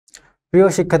প্রিয়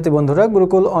শিক্ষার্থী বন্ধুরা,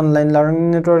 গুরুকুল অনলাইন লার্নিং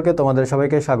নেটওয়ার্কে তোমাদের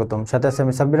সবাইকে স্বাগতম। সাথে আছে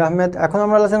আমি সাব্বির আহমেদ। এখন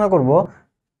আমরা আলোচনা করব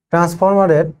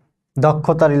ট্রান্সফরমারের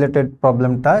দক্ষতা রিলেটেড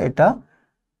প্রবলেমটা। এটা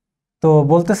তো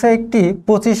বলতেছে একটি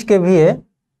 25 কেভিএ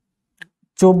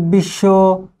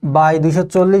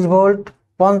 2400/240 ভোল্ট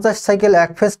 50 সাইকেল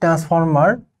এক ফেজ ট্রান্সফরমার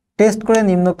টেস্ট করে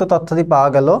নিম্নোক্ত তথ্যটি পাওয়া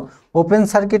গেল। ওপেন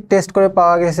সার্কিট টেস্ট করে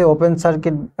পাওয়া গেছে ওপেন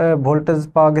সার্কিট ভোল্টেজ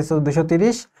পাওয়া গেছে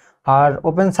 230, আর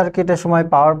ওপেন সার্কিটের সময়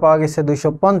পাওয়ার পাওয়া গেছে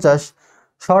 250।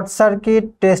 শর্ট সার্কিট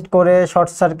টেস্ট করে শর্ট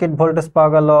সার্কিট ভোল্টেজ পাওয়া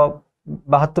গেল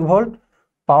 72 ভোল্ট,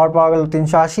 পাওয়ার পাওয়া গেল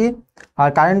 380, আর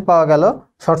কারেন্ট পাওয়া গেল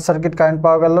শর্ট সার্কিট কারেন্ট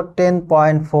পাওয়া গেল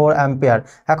 10.4 অ্যাম্পিয়ার।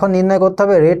 এখন নির্ণয় করতে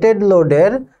হবে রেটেড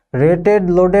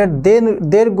লোডের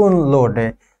দেড় গুণ লোডে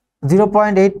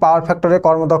 0.8 পাওয়ার ফ্যাক্টরে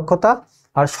কর্মদক্ষতা,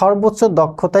 আর সর্বোচ্চ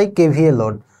দক্ষতায় কেভিএ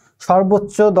লোড।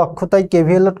 সর্বোচ্চ দক্ষতায়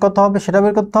কেভিএ লোড কত হবে সেটা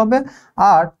বের করতে হবে,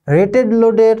 আর রেটেড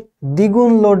লোডের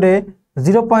দ্বিগুণ লোডে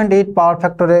 0.8 পাওয়ার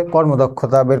ফ্যাক্টরে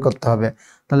কর্মদক্ষতা বের করতে হবে।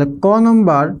 তাহলে ক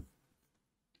নম্বর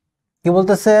কি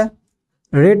বলতেছে,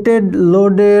 রেটেড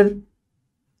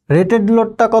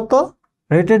লোডটা কত?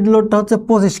 রেটেড লোডটা হচ্ছে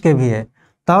 25 কেভিএ।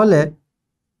 তাহলে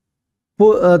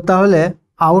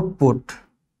আউটপুট,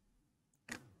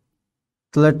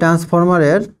 তাহলে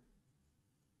ট্রান্সফরমারের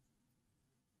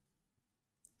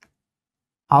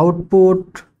আউটপুট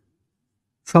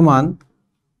সমান,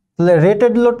 তাহলে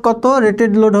রেটেড লোড কত?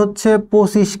 রেটেড লোড হচ্ছে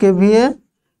 25 কেভিএ।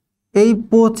 এই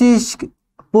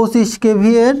 25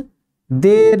 কেভিএর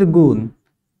দেড় গুণ,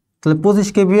 তাহলে 25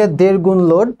 কেভিএর দেড় গুণ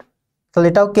লোড, তাহলে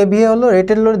এটাও কেভিএ হলো।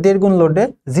 রেটেড লোড দেড় গুণ লোডে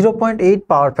 0.8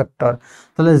 পাওয়ার ফ্যাক্টর,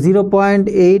 তাহলে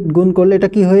 0.8 গুণ করলে এটা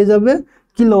কি হয়ে যাবে?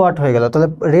 কিলোওয়াট হয়ে গেল। তাহলে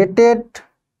রেটেড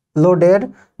লোডের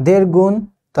দেড় গুণ,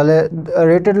 তাহলে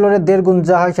রেটেড লোডের দেড় গুণ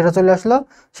যা হয় সেটা চলে আসলো,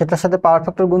 সেটার সাথে পাওয়ার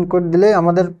ফ্যাক্টর গুণ করে দিলে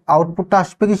আমাদের আউটপুটটা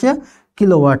আসবে কিসে?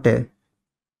 কিলোওয়াটে।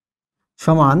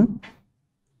 সমান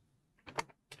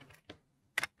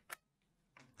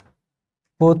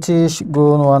 25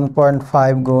 গুণ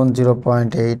 1.5 গুণ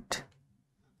 0.8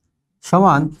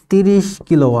 সমান 30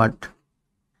 কিলোওয়াট।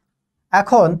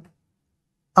 এখন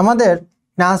আমাদের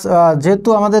যেহেতু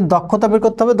আমাদের দক্ষতা বের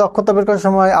করতে হবে, দক্ষতা বের করার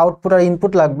সময় আউটপুট আর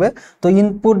ইনপুট লাগবে। তো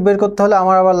ইনপুট বের করতে হলে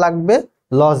আমার আবার লাগবে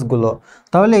লসগুলো।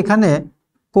 তাহলে এখানে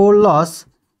কোর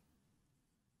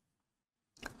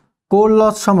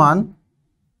লস সমান,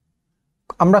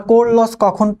 আমরা কোর লস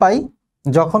কখন পাই?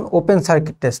 যখন ওপেন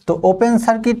সার্কিট টেস্ট। তো ওপেন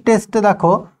সার্কিট টেস্টে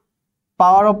দেখো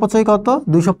পাওয়ার অপচয় কত?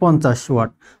 250 ওয়াট।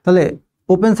 তাহলে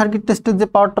ওপেন সার্কিট টেস্টের যে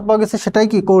পাওয়ারটা পাওয়া গেছে সেটাই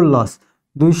কি? Core loss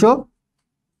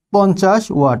 250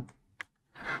 watt.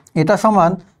 এটা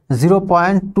সমান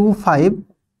 0.25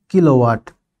 কিলোওয়াট।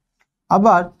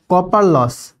 আবার copper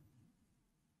loss,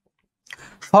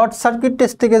 short circuit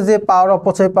test থেকে যে পাওয়ার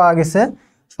অপচয় পাওয়া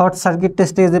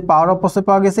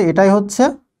গেছে, এটাই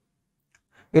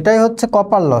হচ্ছে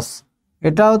কপার লস।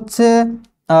 এটা হচ্ছে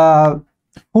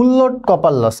ফুল লোড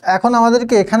কপার লস। এখন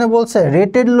আমাদেরকে এখানে বলছে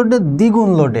রেটেড লোডের দ্বিগুণ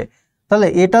লোডে, তাহলে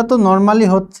এটা তো নর্মালি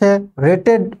হচ্ছে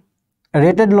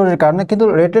রেটেড লোডের কারণে, কিন্তু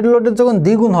রেটেড লোডের যখন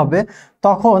দ্বিগুণ হবে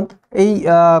তখন এই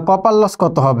কপার লস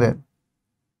কত হবে?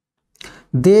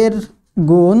 দেড়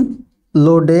গুণ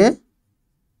লোডে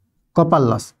কপার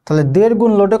লস। তাহলে দেড়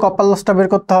গুণ লোডে কপার লসটা বের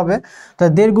করতে হবে।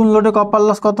 তাহলে দেড় গুণ লোডে কপার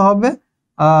লস কত হবে?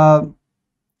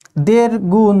 দেড়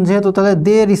গুণ যেহেতু, তাহলে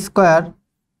দেড় স্কোয়ার,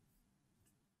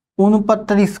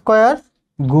 অনুপাতটার স্কোয়ার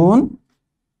গুণ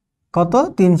কত?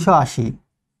 380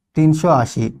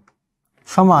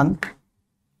 সমান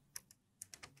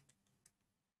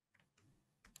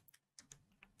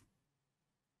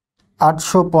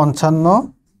 855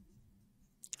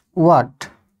 ওয়াট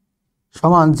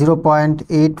সমান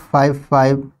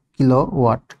 0.855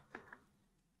 কিলোওয়াট।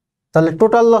 তাহলে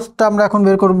টোটাল লসটা আমরা এখন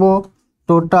বের করব।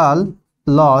 টোটাল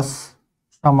লস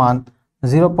সমান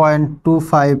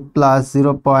 0.25 প্লাস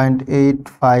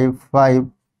 0.855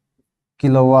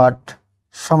 কিলোওয়াট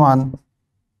সমান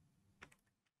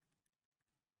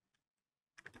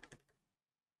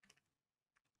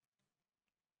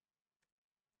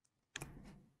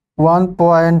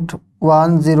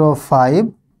 1.105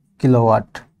 কিলোওয়াট।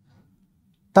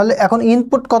 তাহলে এখন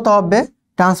ইনপুট কত হবে?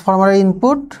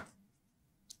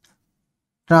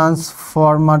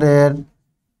 ট্রান্সফরমারের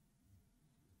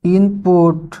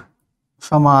ইনপুট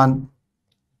সমান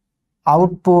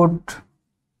output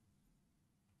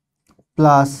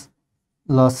plus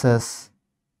losses,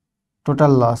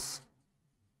 total loss.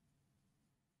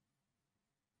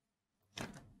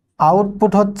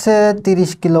 Output হচ্ছে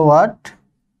 30 কিলোওয়াট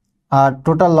আর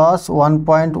টোটাল লস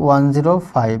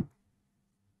 1.105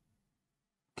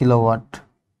 কিলোওয়াট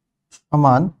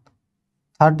সমান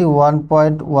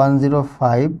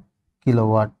 31.105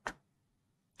 কিলোওয়াট।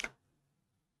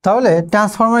 তাহলে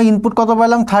ট্রান্সফরমার ইনপুট কত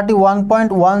পেলাম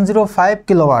 31.105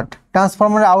 কিলোওয়াট,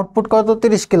 ট্রান্সফরমারের আউটপুট কত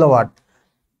 30 কিলোওয়াট।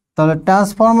 তাহলে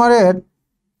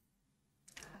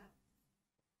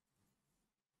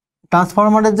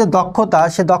ট্রান্সফরমারের যে দক্ষতা,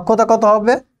 সে দক্ষতা কত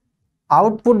হবে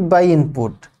আউটপুট বাই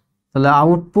ইনপুট। তাহলে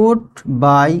আউটপুট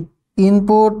বাই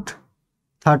ইনপুট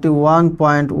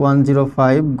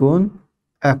 31.105 গুণ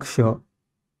 100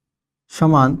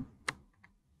 সমান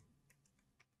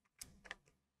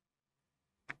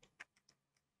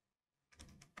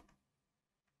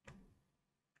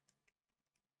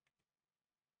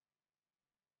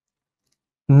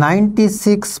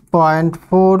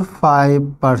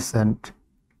 96.45%।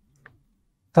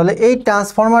 তাহলে এই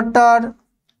ট্রান্সফরমারটার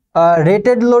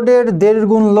রেটেড লোডের 1.5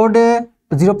 গুণ লোডে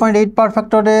 0.8 পাওয়ার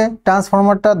ফ্যাক্টরে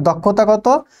ট্রান্সফরমারটার দক্ষতা কত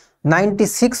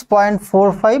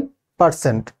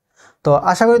 96.45%। তো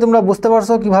আশা করি তোমরা বুঝতে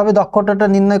পারছো কিভাবে দক্ষতাটা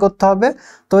নির্ণয় করতে হবে।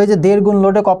 তো এই যে 1.5 গুণ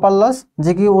লোডে কপার লস,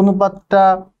 যে কি অনুপাতটা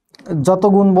যত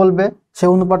গুণ বলবে সেই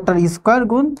অনুপাতটার স্কোয়ার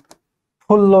গুণ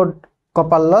ফুল লোড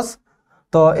কপার লস।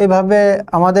 তো এভাবে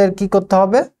আমাদের কি করতে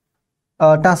হবে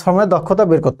ট্রান্সফরমারের দক্ষতা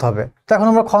বের করতে হবে। তো এখন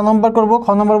আমরা খ নম্বর করব। খ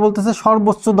নম্বর বলতেছে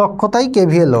সর্বোচ্চ দক্ষতায়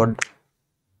কেভিএ লোড।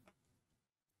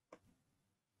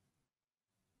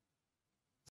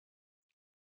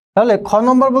 তাহলে খ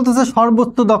নম্বর বলতেছে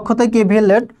সর্বোচ্চ দক্ষতায় কেভিএ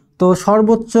লোড। তো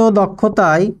সর্বোচ্চ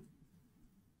দক্ষতায়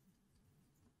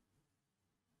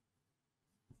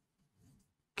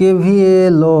কেভিএ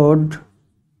লোড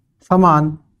সমান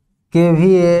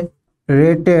KVA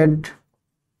rated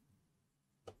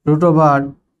root over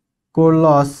core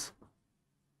loss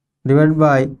divide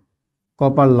by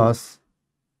copper loss.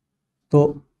 তো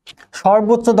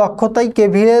সর্বোচ্চ দক্ষতায়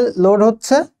কেভিএ লোড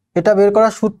হচ্ছে, এটা বের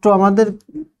করার সূত্র আমাদের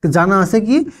জানা আছে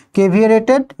কি KVA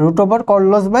rated root over core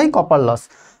loss by copper loss.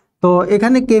 তো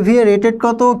এখানে কেভিএ রেটেড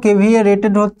কত, কেভিএ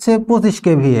রেটেড হচ্ছে 25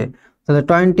 কেভিএ। তাহলে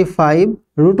 25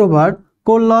 রুট ওভার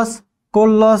কোর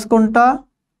লস কোনটা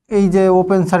এই যে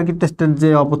ওপেন সার্কিট টেস্টের যে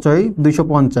অপচয়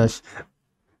 250।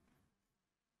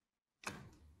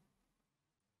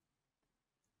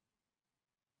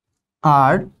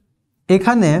 আর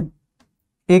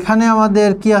এখানে আমাদের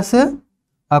কি আছে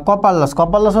কপার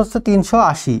লস হচ্ছে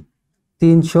 380।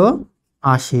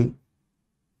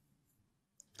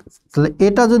 তাহলে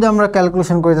এটা যদি আমরা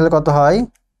ক্যালকুলেশন করি তাহলে কত হয়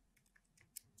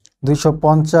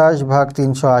 250 ভাগ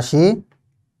 380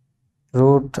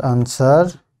 রুট আনসার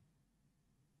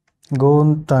গুণ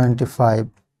 25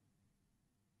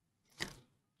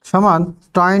 সমান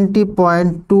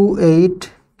 20.28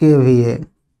 কেভিএ।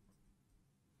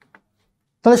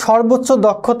 তাহলে সর্বোচ্চ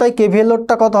দক্ষতায় কেভিএ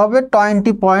লোডটা কত হবে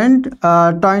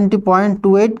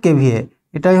 20.28 কেভিএ,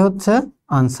 এটাই হচ্ছে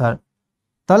আনসার।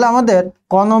 তাহলে আমাদের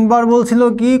ক নম্বর বলছিল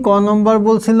কি, ক নম্বর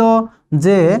বলছিল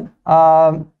যে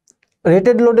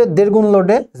রেটেড লোডের 1.5 গুণ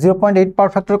লোডে 0.8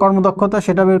 পাওয়ার ফ্যাক্টর কর্মদক্ষতা,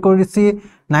 সেটা বের করে দিচ্ছি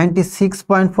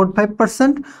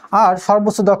 96.45%। আর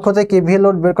সর্বোচ্চ দক্ষতায় কেভিএ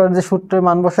লোড বের করার যে সূত্রের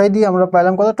মান বসাই দিয়ে আমরা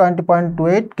পাইলাম কত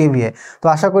 20.28 কেভিএ। তো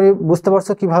আশা করি বুঝতে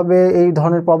পারছো কিভাবে এই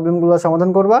ধরনের প্রবলেমগুলো সমাধান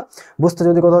করবা। বুঝতে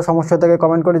যদি কোথাও সমস্যা থাকে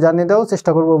কমেন্ট করে জানিয়ে দাও,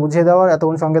 চেষ্টা করবো বুঝিয়ে দেওয়ার।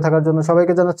 এতক্ষণ সঙ্গে থাকার জন্য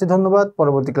সবাইকে জানাচ্ছি ধন্যবাদ।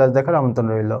 পরবর্তী ক্লাস দেখার আমন্ত্রণ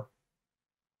রইল।